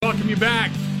you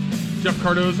back. Jeff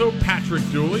Cardozo, Patrick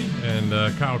Dooley, and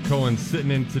Kyle Cohen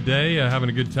sitting in today, having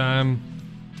a good time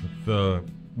with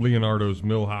Leonardo's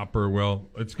Millhopper. Well,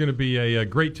 it's going to be a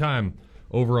great time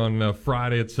over on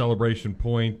Friday at Celebration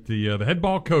Point. The head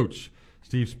ball coach,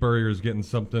 Steve Spurrier, is getting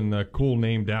something cool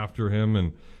named after him,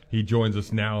 and he joins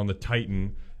us now on the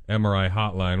Titan MRI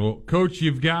hotline. Well, Coach,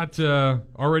 you've got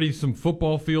already some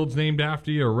football fields named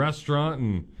after you, a restaurant,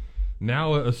 and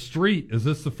now a street. Is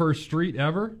this the first street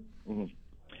ever? Mm-hmm.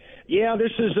 Yeah,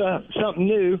 this is something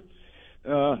new,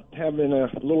 having a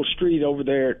little street over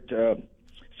there at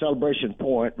Celebration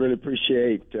Point. Really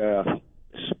appreciate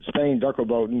Spain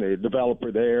Duckelboden, the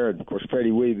developer there, and, of course,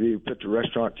 Freddie Weavy, who put the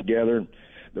restaurant together. And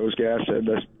those guys said,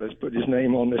 let's put his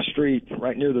name on this street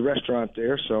right near the restaurant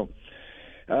there. So,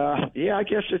 yeah, I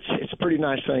guess it's a pretty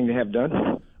nice thing to have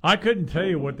done. I couldn't tell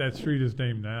you what that street is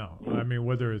named now. I mean,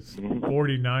 whether it's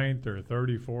 49th or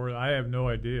 34th, I have no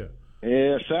idea.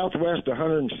 Yeah, Southwest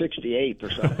 168th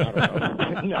or something. I don't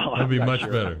know. No, that'd be much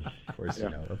better.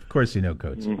 Of course, you know,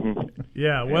 Coach. Mm-hmm.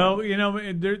 Yeah, well, you know,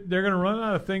 they're going to run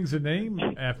out of things to name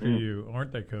after you,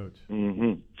 aren't they, Coach?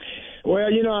 Mm-hmm.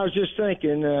 Well, you know, I was just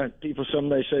thinking, people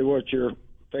someday say, what's your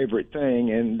favorite thing?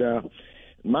 And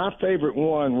my favorite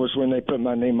one was when they put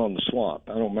my name on the swamp.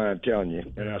 I don't mind telling you.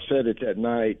 And I said it that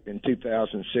night in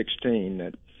 2016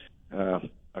 that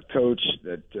a coach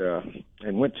that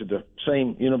and went to the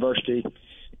same university,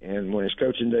 and when his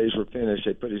coaching days were finished,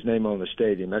 they put his name on the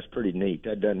stadium. That's pretty neat.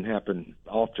 That doesn't happen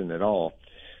often at all.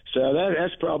 So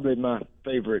that's probably my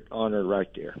favorite honor right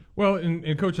there. Well,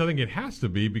 and Coach, I think it has to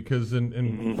be because,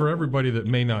 and for everybody that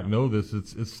may not know this,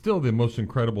 it's still the most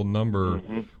incredible number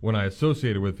when I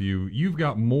associate it with you. You've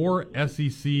got more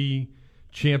SEC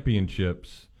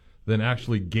championships than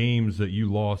actually games that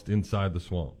you lost inside the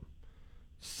swamp.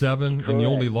 7, Correct. and you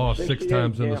only lost 6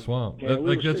 times in the swamp. Yeah,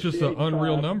 that's just an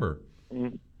unreal number.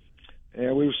 Mm-hmm.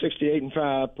 Yeah, we were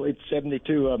 68-5, played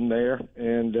 72 of them there,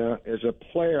 and as a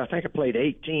player, I think I played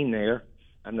 18 there.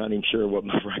 I'm not even sure what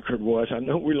my record was. I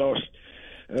know we lost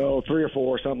 3 or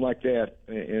 4, something like that,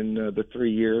 in the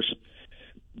 3 years.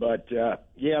 But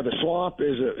yeah, the swamp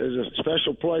is a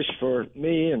special place for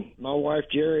me and my wife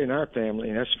Jerry and our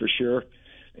family. That's for sure.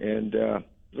 And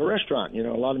the restaurant, you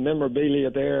know, a lot of memorabilia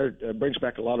there, brings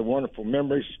back a lot of wonderful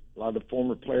memories. A lot of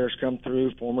former players come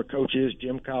through, former coaches.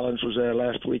 Jim Collins was there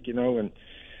last week, you know, and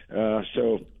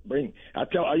so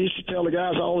I used to tell the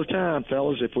guys all the time,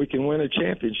 fellas, if we can win a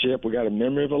championship, we got a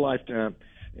memory of a lifetime.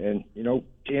 And, you know,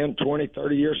 10, 20,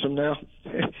 30 years from now,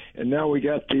 and now we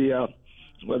got the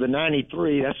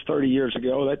 93, that's 30 years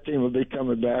ago. That team will be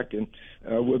coming back, and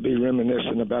we'll be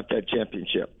reminiscing about that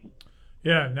championship.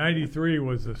 Yeah, 93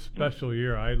 was a special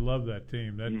year. I love that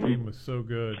team. That team was so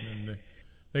good, and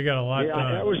they got a lot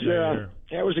done. That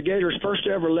was the Gators' first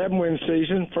ever 11-win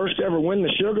season, first ever win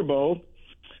the Sugar Bowl,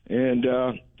 and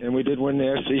we did win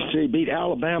the SEC, beat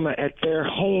Alabama at their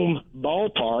home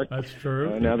ballpark. That's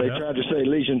true. Now, they tried to say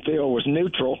Legion Field was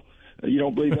neutral. You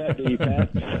don't believe that, do you,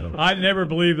 Pat? I never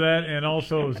believed that, and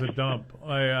also it was a dump.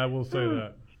 I will say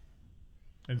that,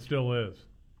 and still is.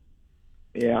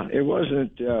 Yeah, it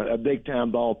wasn't a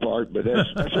big-time ballpark, but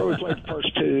that's where we played the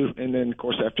first 2, and then, of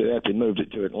course, after that, they moved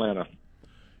it to Atlanta.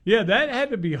 Yeah, that had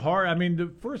to be hard. I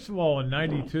mean, first of all, in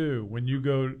 92, when you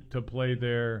go to play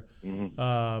there, you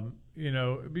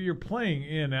know, you're playing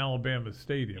in Alabama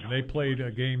Stadium. They played a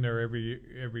game there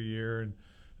every year, and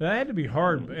that had to be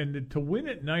hard. And to win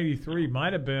it in 93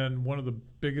 might have been one of the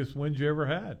biggest wins you ever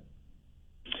had.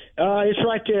 It's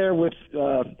right there with,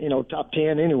 you know, top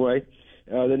 10 anyway.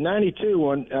 The 92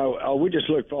 one, we just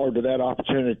look forward to that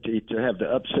opportunity to have the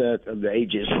upset of the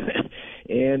ages.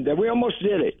 And we almost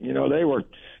did it. You know, they were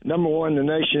number 1 in the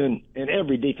nation in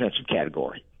every defensive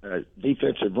category.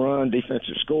 Defensive run,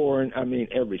 defensive scoring, I mean,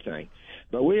 everything.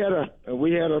 But we had a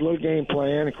little game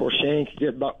plan. Of course, Shane could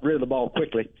get rid of the ball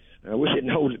quickly. We didn't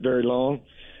hold it very long.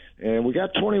 And we got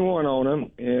 21 on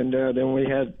them, and then we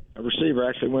had a receiver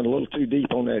actually went a little too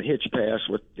deep on that hitch pass,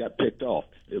 which got picked off.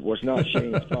 It was not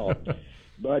Shane's fault.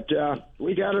 But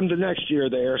we got him the next year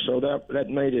there, so that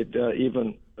made it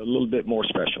even a little bit more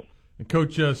special. And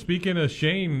Coach, speaking of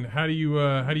Shane, how do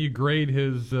you grade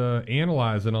his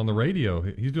analyzing on the radio?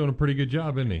 He's doing a pretty good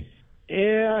job, isn't he?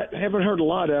 Yeah, I haven't heard a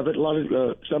lot of it. A lot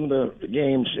of some of the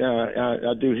games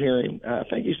I do hear him. I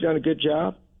think he's done a good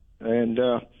job, and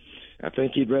I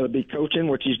think he'd rather be coaching,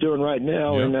 which he's doing right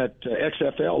now in that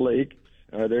XFL league.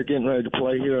 They're getting ready to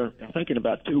play here, I think, in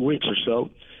about 2 weeks or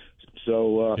so.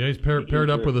 So yeah, he's paired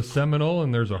up with a Seminole,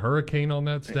 and there's a Hurricane on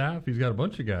that staff. He's got a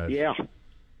bunch of guys.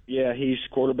 Yeah, he's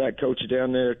quarterback coach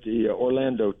down there at the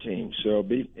Orlando team. So it'll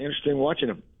be interesting watching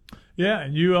him. Yeah,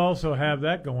 and you also have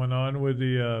that going on with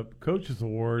the Coaches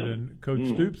Award, and Coach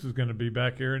Stoops is going to be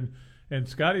back here, and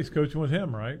Scotty's coaching with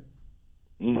him, right?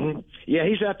 Mm-hmm. Yeah,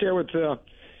 he's out there with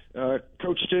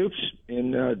Coach Stoops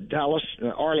in Dallas,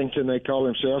 Arlington. They call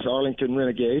themselves Arlington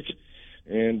Renegades,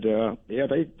 and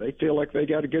they feel like they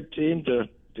got a good team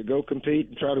to go compete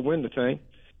and try to win the thing.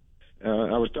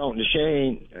 I was talking to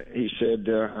Shane. He said,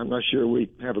 "I'm not sure we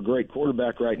have a great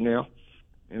quarterback right now."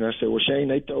 And I said, "Well, Shane,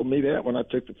 they told me that when I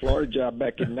took the Florida job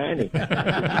back in '90. You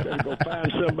better go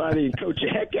find somebody and coach the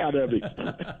heck out of him."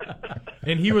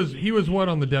 And he was what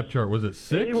on the depth chart? Was it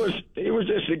 6? He was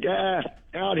just a guy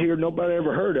out here nobody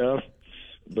ever heard of,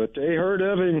 but they heard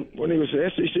of him when he was the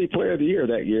SEC Player of the Year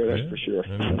that year. That's for sure.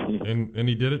 And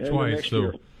he did it twice. So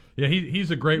year. yeah,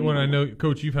 he's a great one. I know,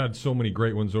 Coach, you've had so many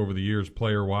great ones over the years,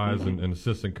 player wise and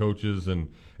assistant coaches, and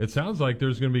it sounds like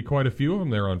there's going to be quite a few of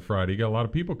them there on Friday. You got a lot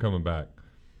of people coming back.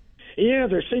 Yeah,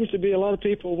 there seems to be a lot of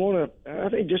people want to, I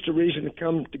think just a reason to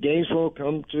come to Gainesville,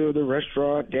 come to the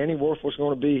restaurant. Danny Wuerffel's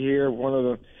going to be here, one of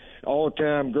the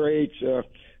all-time greats.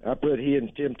 I put he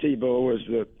and Tim Tebow as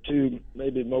the two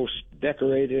maybe most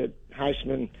decorated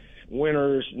Heisman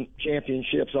winners and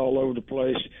championships all over the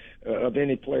place of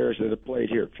any players that have played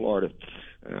here at Florida.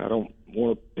 I don't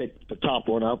want to pick the top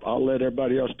one. I'll let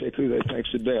everybody else pick who they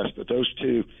think's the best, but those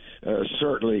two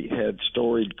certainly had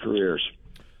storied careers.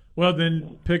 Well,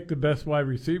 then pick the best wide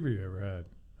receiver you ever had.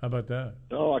 How about that?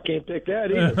 Oh, I can't pick that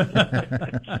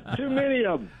either. Too many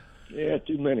of them. Yeah,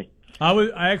 too many.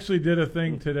 I actually did a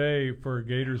thing today for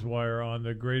Gators Wire on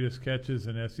the greatest catches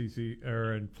in SEC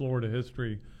or in Florida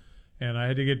history, and I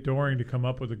had to get Doring to come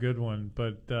up with a good one.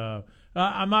 But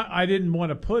I didn't want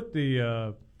to put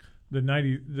the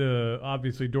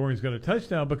obviously Doring's got a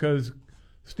touchdown because.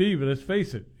 Steve, let's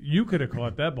face it, you could have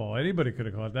caught that ball. Anybody could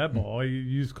have caught that ball.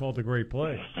 You just called a great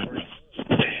play.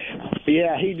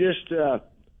 Yeah, he just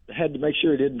had to make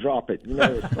sure he didn't drop it. You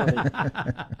know, it's funny.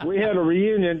 We had a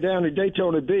reunion down at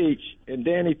Daytona Beach, and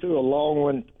Danny threw a long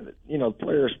one. You know,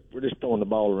 players were just throwing the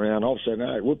ball around. All of a sudden,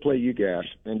 all right, we'll play you guys.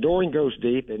 And Doring goes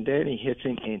deep, and Danny hits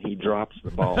him, and he drops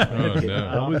the ball. Oh, no.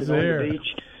 I was there. On the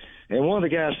beach. And one of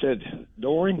the guys said,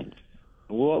 "Doring,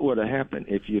 what would have happened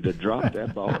if you'd have dropped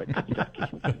that ball at Kentucky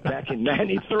back in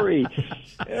 '93?"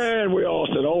 And we all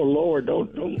said, "Oh Lord,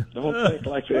 don't think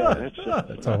like that.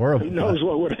 That's a horrible. Who knows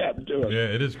what would have happened to us?" Yeah,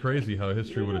 it is crazy how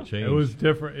history would have changed. It was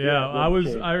different. Yeah,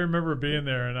 I remember being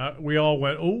there, and we all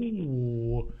went,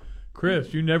 "Oh,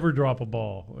 Chris, you never drop a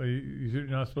ball. You're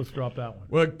not supposed to drop that one."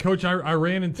 Well, Coach, I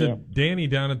ran into Danny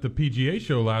down at the PGA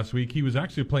show last week. He was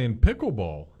actually playing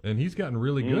pickleball, and he's gotten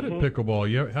really good at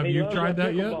pickleball. Have you tried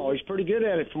that yet? He's pretty good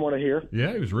at it from what I hear.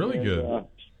 Yeah, he was really good.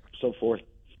 So forth.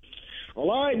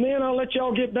 Well, all right, man, I'll let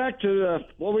y'all get back to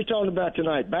what we talking about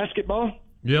tonight. Basketball?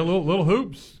 Yeah, little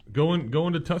hoops going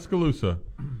to Tuscaloosa.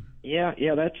 Yeah,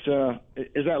 that's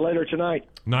is that later tonight?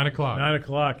 9 o'clock. 9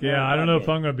 o'clock, yeah. I don't know if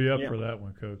I'm going to be up for that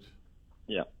one, Coach.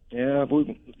 Yeah, we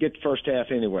can get the first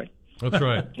half anyway. That's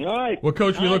right. All right. Well,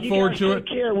 Coach, we look forward to it.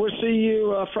 Take care. We'll see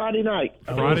you Friday night.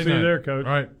 We'll see you there, Coach.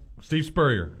 All right. Steve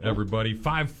Spurrier, everybody.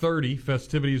 5:30,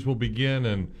 festivities will begin,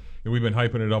 and we've been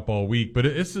hyping it up all week. But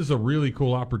this is a really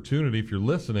cool opportunity. If you're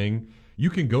listening, you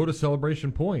can go to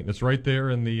Celebration Point. It's right there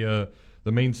in the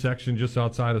main section just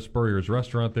outside of Spurrier's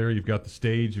restaurant there. You've got the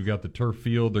stage. You've got the turf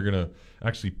field. They're going to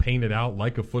actually paint it out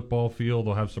like a football field.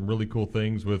 They'll have some really cool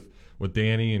things with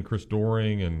Danny and Chris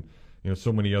Doring and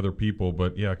so many other people.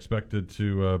 But, yeah, expected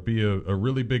to be a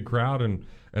really big crowd and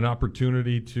an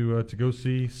opportunity to go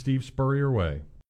see Steve Spurrier way.